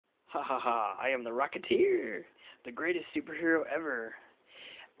Ha ha ha, I am the Rocketeer, the greatest superhero ever.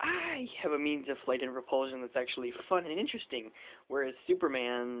 I have a means of flight and propulsion that's actually fun and interesting, whereas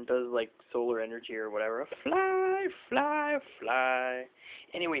Superman does like solar energy or whatever. Fly, fly, fly.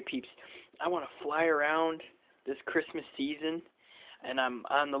 Anyway, peeps, I want to fly around this Christmas season, and I'm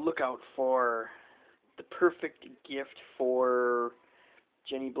on the lookout for the perfect gift for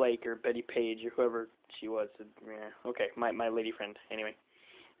Jenny Blake or Betty Page or whoever she was. Yeah, okay, my lady friend. Anyway.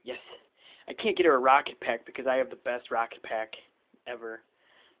 Yes. I can't get her a rocket pack because I have the best rocket pack ever.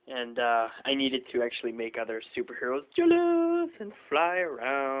 And I needed to actually make other superheroes jealous and fly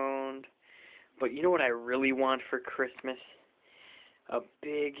around. But you know what I really want for Christmas? A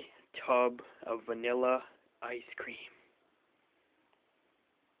big tub of vanilla ice cream.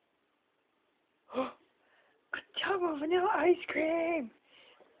 A tub of vanilla ice cream!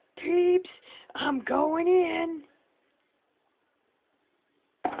 Peeps, I'm going in.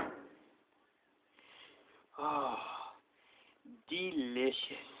 Oh, delicious.